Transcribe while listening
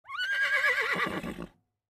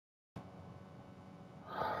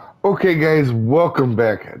Okay, guys, welcome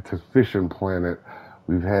back to Fishing Planet.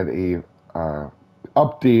 We've had a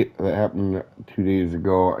update that happened 2 days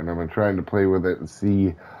ago, and I've been trying to play with it and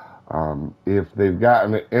see if they've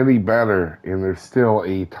gotten any better. And there's still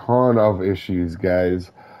a ton of issues,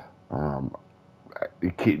 guys. Um,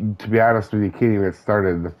 to be honest with you, can't even get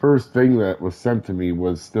started. The first thing that was sent to me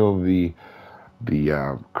was still the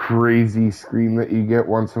crazy screen that you get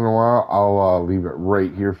once in a while. I'll leave it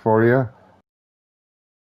right here for you.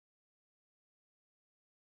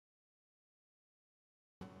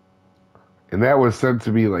 And that was sent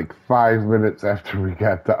to me like 5 minutes after we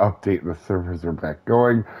got the update and the servers are back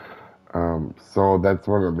going. So that's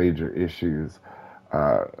one of the major issues.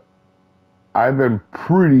 Uh, I've been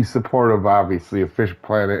pretty supportive, obviously, of Fish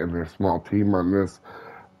Planet and their small team on this,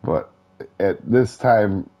 but at this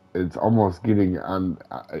time, it's almost getting on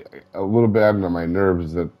a little bit under my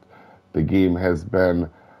nerves that the game has been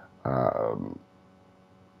um,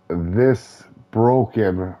 this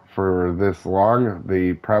broken for this long.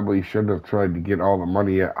 They probably shouldn't have tried to get all the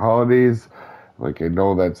money at holidays. Like, I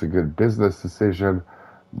know that's a good business decision,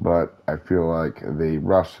 but I feel like they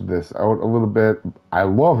rushed this out a little bit. I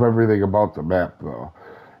love everything about the map, though,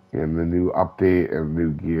 and the new update and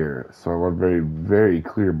new gear. So I'm very, very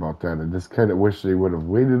clear about that. I just kind of wish they would have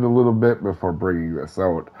waited a little bit before bringing this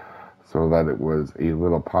out so that it was a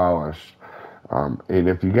little polished. And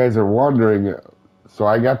if you guys are wondering, so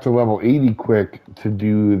I got to level 80 quick to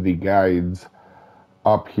do the guides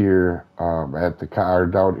up here at the car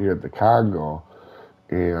down here at the Congo,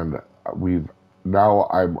 and we've now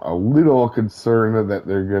I'm a little concerned that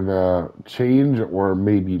they're gonna change or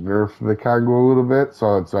maybe nerf the Congo a little bit.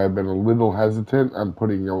 So I've been a little hesitant on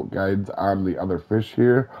putting out guides on the other fish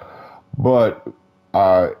here, but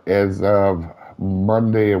as of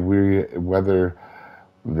Monday, whether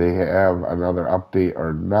they have another update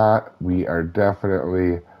or not, we are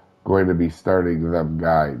definitely going to be starting them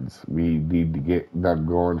guides. We need to get them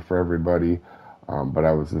going for everybody. But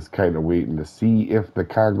I was just kind of waiting to see if the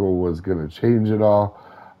Congo was going to change at all.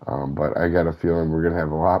 But I got a feeling we're going to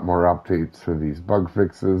have a lot more updates for these bug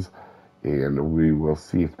fixes, and we will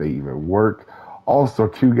see if they even work. Also,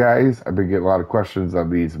 too, guys, I've been getting a lot of questions on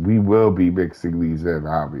these. We will be mixing these in,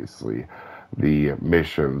 obviously. The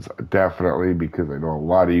missions, definitely, because I know a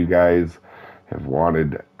lot of you guys have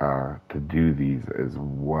wanted to do these as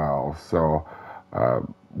well. So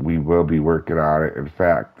we will be working on it. In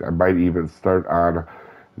fact, I might even start on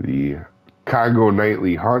the Congo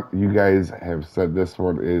Nightly Hunt. You guys have said this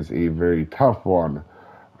one is a very tough one.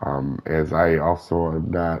 As I also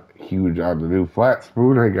am not huge on the new flat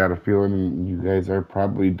spoon, I got a feeling you guys are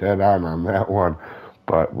probably dead on that one.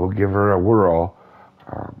 But we'll give her a whirl.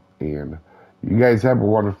 And you guys have a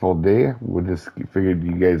wonderful day. We just figured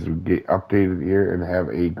you guys would get updated here and have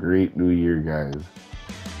a great new year, guys.